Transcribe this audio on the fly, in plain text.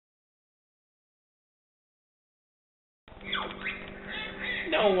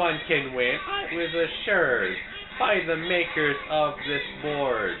No one can win. I was assured by the makers of this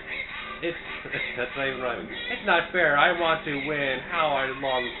board. It's that's not even rhyming. It's not fair. I want to win. How I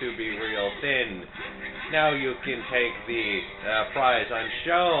long to be real thin. Now you can take the prize on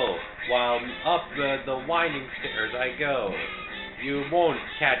show while up the winding stairs I go. You won't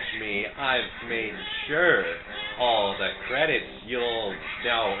catch me. I've made sure. All the credits you'll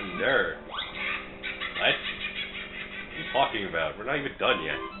now endure. What? What are you talking about? We're not even done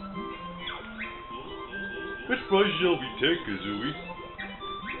yet. Which prize shall we take, Kazooie?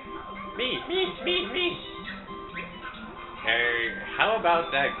 Me. How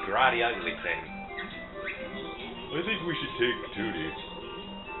about that grotty ugly thing? I think we should take Tootie.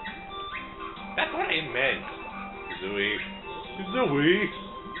 That's what I meant. Kazooie.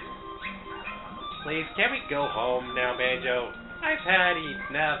 Please, can we go home now, Banjo? I've had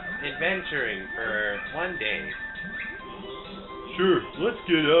enough adventuring for one day. Sure, let's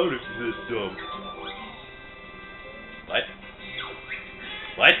get out of this dump.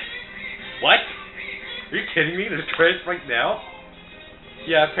 What? Are you kidding me? There's credits right now?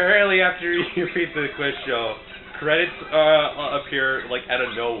 Yeah, apparently after you beat the quiz show, credits appear like out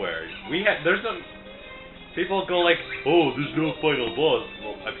of nowhere. There's some people go like, oh, there's no final boss.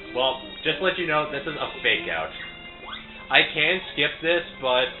 Well, just to let you know, this is a fake out. I can skip this,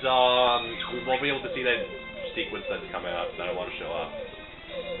 but we won't be able to see that sequence that's coming up that I want to show up.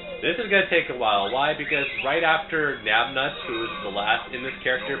 This is gonna take a while. Why? Because right after Nabnuts, who is the last in this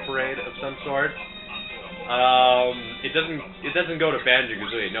character parade of some sort, it doesn't go to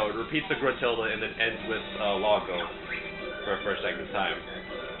Banjo-Kazooie. No, it repeats the Gruntilda and then ends with Longo for a second time.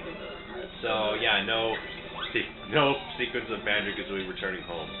 So yeah, no sequence of Banjo-Kazooie returning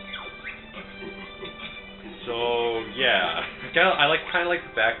home. So yeah, I kind of like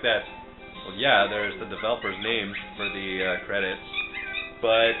the fact that, well, yeah, there's the developers' names for the credits,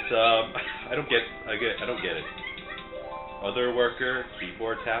 but I don't get it. Other worker,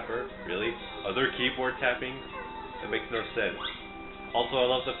 keyboard tapper, really? Other keyboard tapping? That makes no sense. Also, I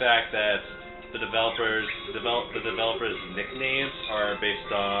love the fact that the developers' nicknames are based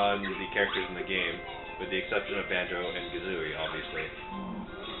on the characters in the game, with the exception of Banjo and Kazooie, obviously.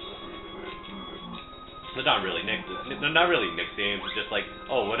 They're not really nicknames. It's just like,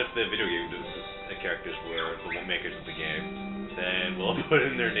 oh, what if the video game characters were the makers of the game? Then we'll put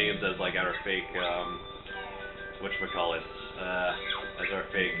in their names as like our fake whatchamacallit, as our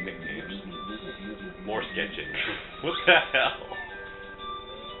fake nicknames. More sketching. What the hell?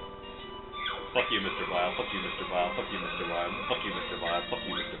 Fuck you, Mr. Vile. Fuck you, Mr. Vile. Fuck you, Mr. Vile. Fuck you, Mr. Vile. Fuck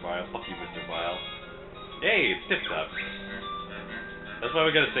you, Mr. Vile. Fuck you, Mr. Vile. Hey, it's Tip Top. That's what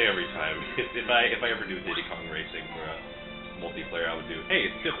we gotta say every time. If I ever do Diddy Kong Racing for a multiplayer, I would do, hey,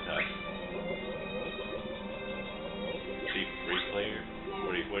 it's Tip Top. Cheap free player?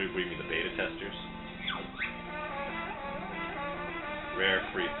 What do you mean, the beta testers? Rare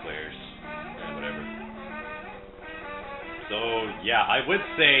free players. Yeah, whatever. So, yeah, I would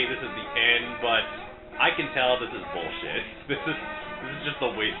say this is the end, but I can tell this is bullshit. This is just a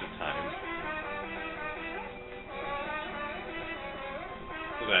waste of time.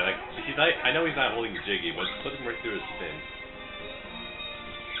 Look at that, like, I know he's not holding Jiggy, but put him right through his spin.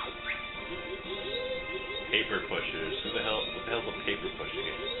 Paper pushers. What the hell's a paper pushing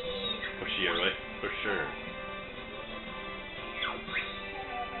it? Pushier, right? For sure.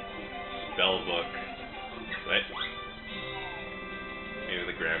 Spell book. What? Maybe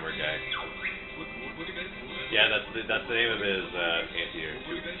the grammar guy. Yeah, that's the name of his anteater.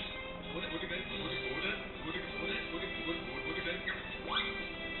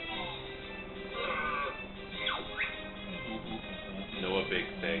 Noah Big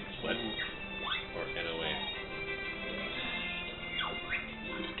Thanks. What? Or NOA.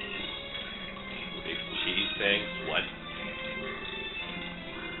 Big Cheese Thanks. What?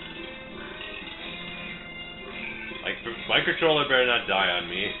 My controller better not die on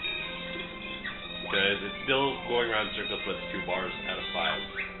me, because it's still going around in circles, but it's 2 bars out of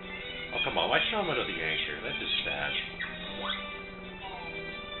 5. Oh, come on, why show him under the anchor? That's just sad.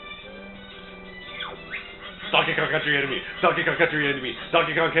 Donkey Kong Country enemy! Donkey Kong Country enemy!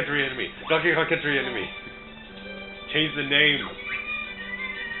 Donkey Kong Country enemy! Donkey Kong Country enemy! Change the name!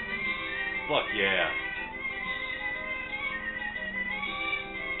 Fuck yeah.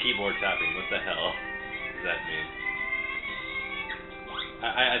 Keyboard tapping, what the hell does that mean?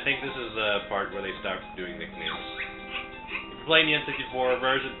 I think this is the part where they start doing nicknames. If you're playing the N64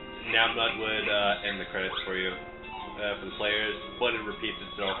 version, Nabnut would end the credits for you. For the players, but it repeats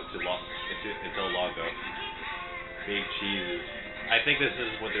itself until Longo. Big cheeses. I think this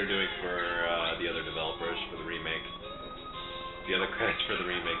is what they're doing for the other developers for the remake. the other credits for the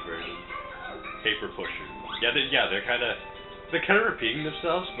remake version. Paper Pusher. Yeah, they're kind of repeating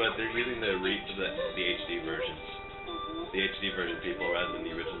themselves, but they're using the HD versions, the HD version people rather than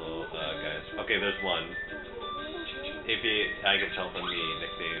the original guys. Okay, there's one. AP tag and tell them the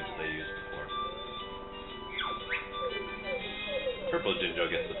nicknames they used before. Purple Jinjo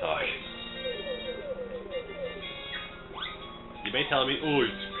gets to talk. You may tell me, oh,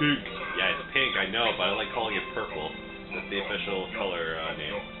 it's pink. Yeah, it's pink, I know, but I like calling it purple. That's the official color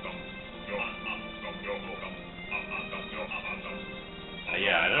name.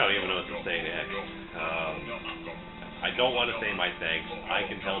 Yeah, I don't even know what to say next. I don't want to say my thanks. I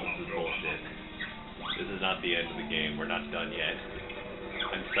can tell this is bullshit. This is not the end of the game. We're not done yet.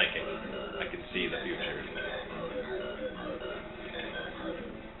 I'm psychic. I can see the future.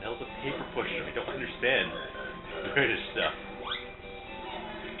 The hell's a paper pusher? I don't understand British stuff.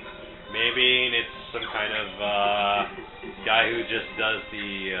 Maybe it's some kind of guy who just does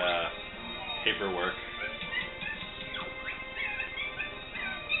the paperwork.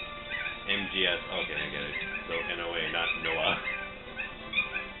 MGS. Okay, I get it. So NOA, not Noah.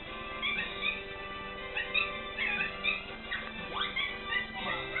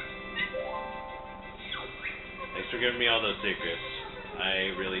 Thanks for giving me all those secrets.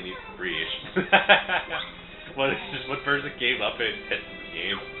 I really need Breach. What person came up and tested the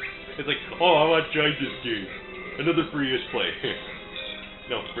game? It's like, oh, I want to join this game. Another Breach player.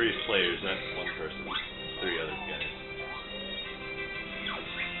 No, Breach players, not one person. 3 other guys.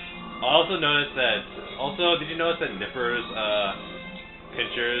 I also noticed that. Also, did you notice that Nipper's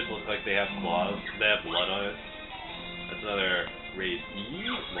pinchers look like they have claws? They have blood on it. That's another raised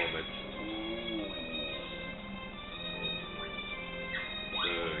moment. So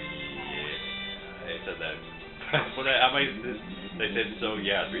yeah, I said that. They said so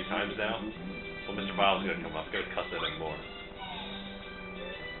yeah 3 times now. Well, Mr. Vile's gonna come up. Gonna cuss at him more.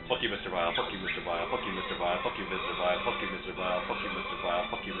 Fuck you, Mr. Vile. Fuck you, Mr. Vile. Fuck you, Mr. Vile. Fuck you, Mr. Vile. Fuck you, Mr. Vile. Fuck you, Mr. Vile.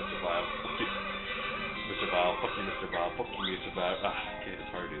 Fuck you, Mr. Vile. Fuck you, Mr. Vile. Fuck you, Mr. Vile. Fuck you, Mr. Vile. Ah, okay,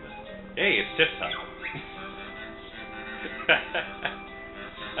 it's hard to do that. Hey, it's Tip Top.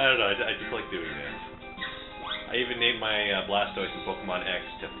 I don't know. I just like doing that. I even named my Blastoise in Pokemon X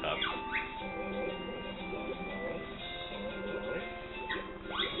Tip Top.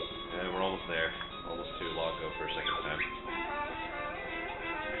 And we're almost there. Almost to Logo for a second time.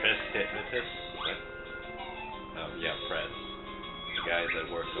 Press Hypnotist? What? Oh, yeah, Press. The guys that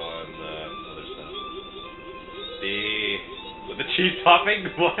work on the other stuff. With the cheese topping?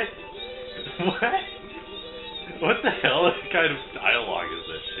 What? What? What the hell kind of dialogue is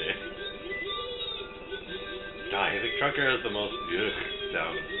this shit? God, I think Trunker has the most beautiful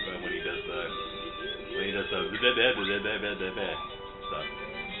sound when he does the stuff.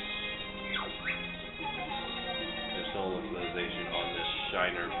 There's no localization on this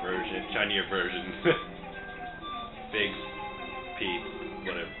shinier version. Big Pete,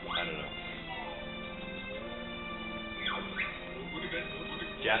 whatever, I don't know.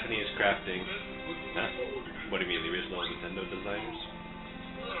 Japanese crafting. Huh? What do you mean, the original Nintendo designers?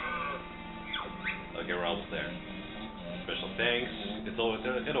 Okay, we're almost there. Special thanks. It always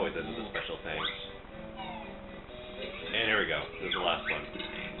ends with a special thanks. And here we go. This is the last one.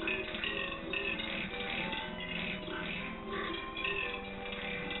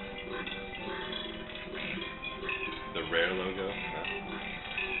 The Rare logo. Huh?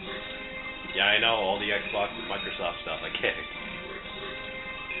 Yeah, I know, all the Xbox and Microsoft stuff, I get it.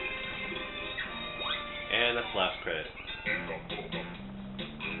 And that's the last credit.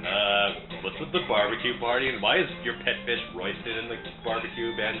 What's with the barbecue party, and why is your pet fish roasted in the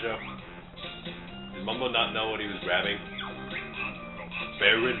barbecue, Banjo? Did Mumbo not know what he was grabbing?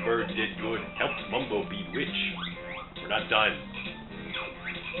 Baron Bird did good, helped Mumbo beat Witch. We're not done.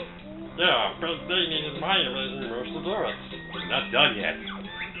 Yeah, Fred Disney is my amazing roastadoras. We're not done yet.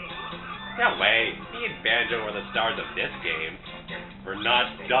 No way, me and Banjo are the stars of this game. We're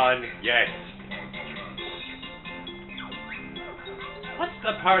not done yet. What's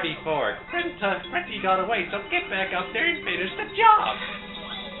the party for? Grunty got away, so get back out there and finish the job.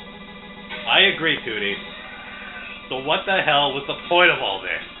 I agree, Tootie. So what the hell was the point of all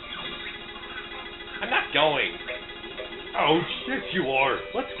this? I'm not going. Oh, shit, you are.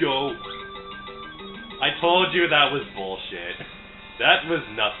 Let's go. I told you that was bullshit. That was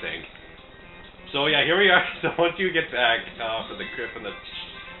nothing. So yeah, here we are. So once you get back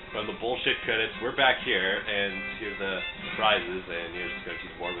from the bullshit credits, we're back here, and here's the prizes, and here's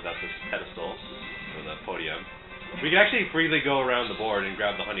Grunty's board without this pedestal, or the podium. We can actually freely go around the board and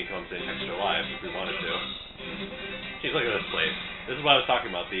grab the honeycombs and extra lives if we wanted to. Jeez, look at this place. This is what I was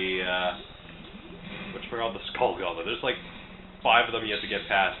talking about, the, what's called the Skull Goblet. There's like 5 of them you have to get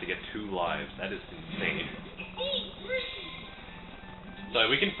past to get 2 lives. That is insane. So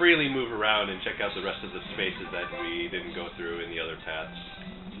we can freely move around and check out the rest of the spaces that we didn't go through in the other paths.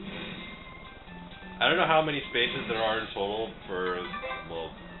 I don't know how many spaces there are in total for,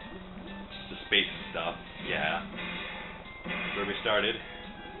 well, the space stuff. Yeah. Where we started.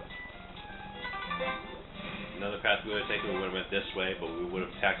 Another path we would have taken, we would have went this way, but we would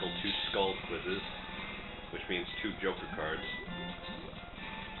have tackled 2 skull quizzes, which means 2 Joker cards.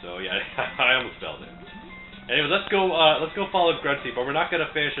 So yeah, I almost failed it. Anyway, let's go follow Grunty, but we're not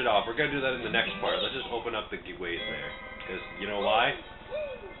gonna finish it off. We're gonna do that in the next part. Let's just open up the ways there, because you know why?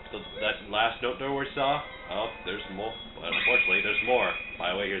 That last note door we saw. Oh, there's more. Well, unfortunately, there's more.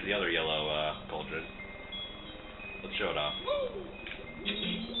 By the way, here's the other yellow cauldron. Let's show it off.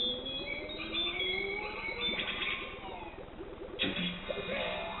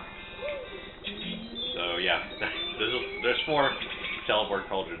 So yeah, there's 4 teleport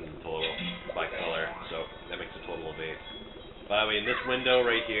cauldrons in total by color, so that makes a total of 8. By the way, in this window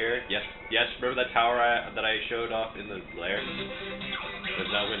right here, yes, remember that tower that I showed off in the lair?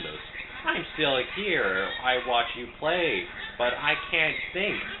 There's now windows. I'm still here. I watch you play, but I can't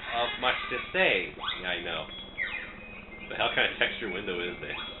think of much to say. Yeah, I know. The hell kind of texture window is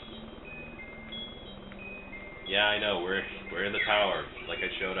this? Yeah, I know. We're in the tower, like I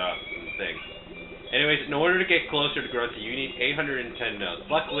showed off in the thing. Anyways, in order to get closer to Grunty, you need 810 notes.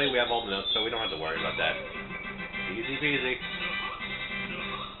 Luckily, we have all the notes, so we don't have to worry about that. Easy peasy.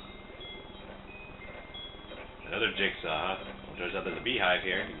 Another jigsaw, huh? Well, turns out there's a beehive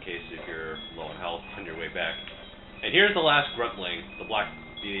here, in case if you're low on health on your way back. And here's the last gruntling, the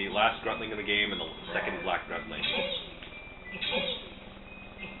last gruntling in the game, and the second black gruntling.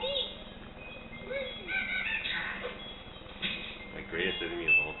 My greatest enemy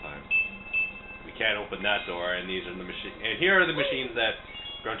of all time. We can't open that door, and these are the machines. And here are the machines that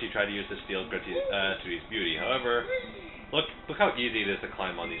Grunty tried to use to steal Grunty's beauty. However, look how easy it is to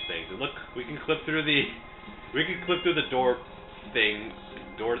climb on these things. And look, we can clip through the door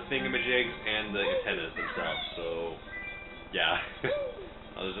thingamajigs and the antennas themselves. So, yeah.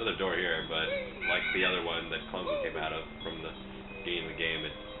 Oh, there's another door here, but like the other one that Clumsy came out of from the game,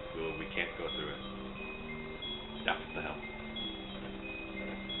 we can't go through it. Yeah, what the hell?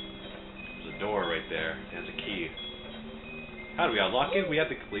 There's a door right there. It has a key. How do we unlock it? We have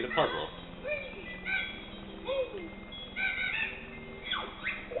to complete a puzzle.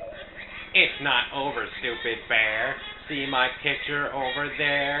 It's not over, stupid bear. See my picture over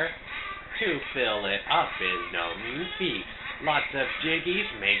there? To fill it up is no mean feat. Lots of jiggies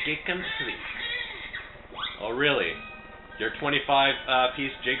make it complete. Oh, really? Your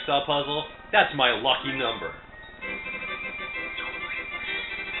 25-piece jigsaw puzzle? That's my lucky number.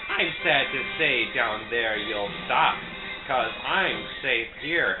 I'm sad to say down there you'll stop, 'cause I'm safe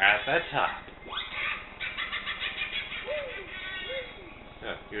here at the top.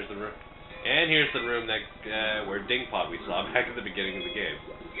 Oh, here's the room. And here's the room that where Dingpot we saw back at the beginning of the game.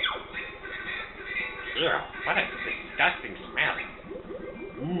 Ugh, what a disgusting smell.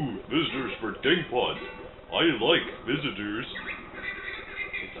 Ooh, visitors for Dingpot. I like visitors.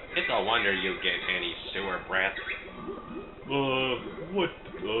 It's a wonder you get any sewer breath.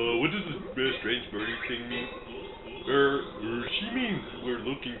 What does this strange birdie thing mean? She means we're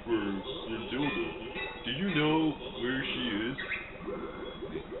looking for Zilda. Do you know where she is?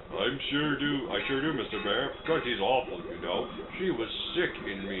 I sure do, Mr. Bear. Grunty's awful, you know. She was sick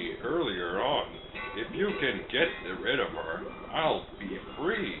in me earlier on. If you can get rid of her, I'll be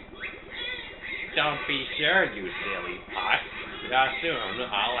free. Don't be sure, you silly pot. Soon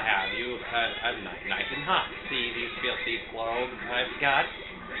I'll have you nice and hot. See these filthy clothes I've got?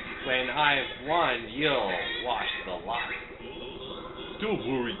 When I've won, you'll wash the lot. Don't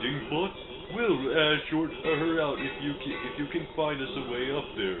worry, Dingpot. We'll short her out if you can find us a way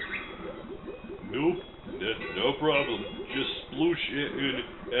up there. Nope, no problem. Just sploosh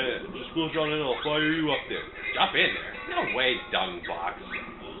on it and I'll fire you up there. Jump in there? No way, dung box.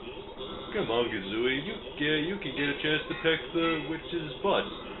 Come on, Kazooie. You can get a chance to peck the witch's butt.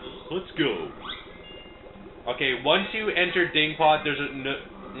 Let's go. Okay, once you enter Dingpot,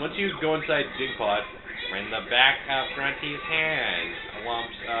 once you go inside Dingpot, when the back of Grunty's hand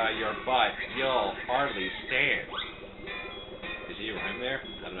lumps your butt, you'll hardly stand. Did she rhyme there?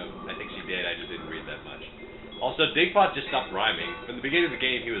 I don't know. I think she did. I just didn't read that much. Also, Dingpot just stopped rhyming. From the beginning of the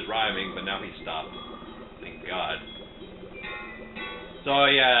game, he was rhyming, but now he stopped. Thank God. So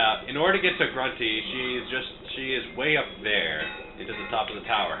yeah, in order to get to Grunty, she is way up there, into the top of the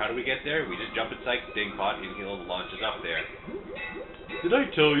tower. How do we get there? We just jump inside Dingpot and he'll launch us up there. Did I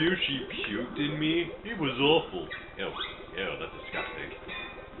tell you she puked in me? It was awful. Ew. Ew, that's disgusting.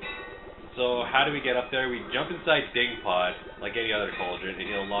 So how do we get up there? We jump inside Dingpod, like any other cauldron, and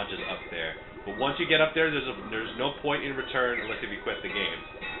he'll launch us up there. But once you get up there, there's no point in return unless if you quit the game.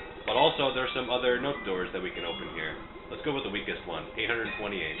 But also, there's some other note doors that we can open here. Let's go with the weakest one,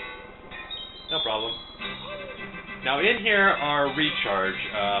 828. No problem. Now in here are recharge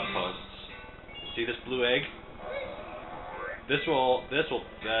posts. See this blue egg? This will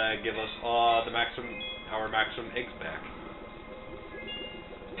give us our maximum eggs back.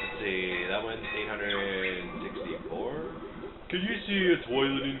 Let's see, that one's 864. Can you see a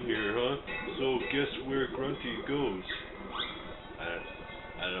toilet in here, huh? So guess where Grunty goes? I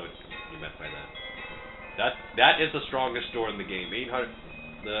don't know what you meant by that. That is the strongest door in the game. 800,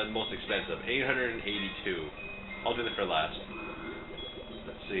 the most expensive. 882. I'll do that for last.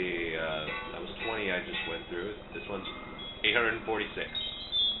 Let's see. That was 20 I just went through. This one's 846.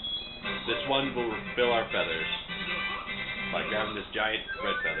 This one will refill our feathers by grabbing this giant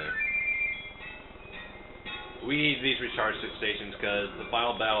red feather. We need these recharge stations because the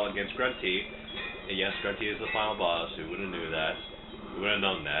final battle against Grunty, and yes, Grunty is the final boss, who would have knew that, who would have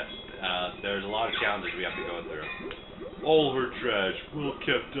known that, there's a lot of challenges we have to go through. All her trash, well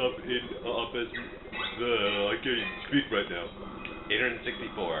kept up as I can't even speak right now.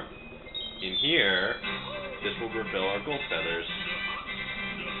 864. In here, this will refill our gold feathers.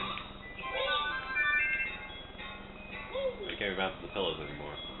 I can't even bounce the pillows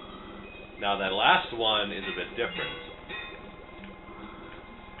anymore. Now that last one is a bit different.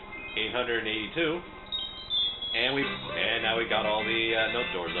 882. And now we got all the note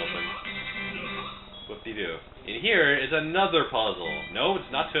doors open. Whoop-de-doo. In here is another puzzle. No,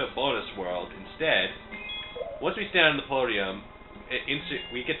 it's not to a bonus world. Instead, once we stand on the podium,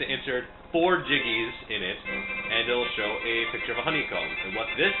 we get to insert 4 jiggies in it, and it'll show a picture of a honeycomb. And what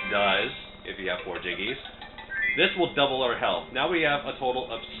this does, if you have 4 jiggies, this will double our health. Now we have a total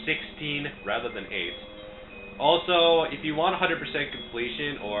of 16 rather than 8. Also, if you want 100%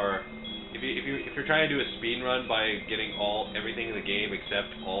 completion, or if you're trying to do a speed run by getting everything in the game except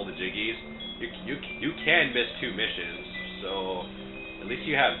all the jiggies, you can miss 2 missions. So at least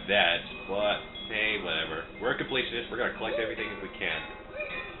you have that. But hey, whatever. We're a completionist. We're gonna collect everything if we can.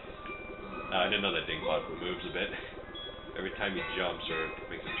 I didn't know that Dingpod moves a bit every time he jumps or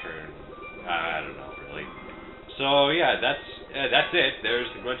makes a turn. I don't know really. So yeah, that's it.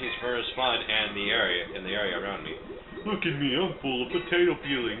 There's the Grunty's Furnace Fun and the area around me. Look at me, I'm full of potato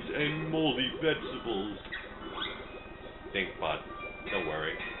peelings and moldy vegetables. Dingpod, don't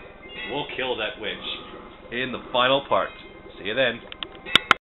worry. We'll kill that witch in the final part. See you then.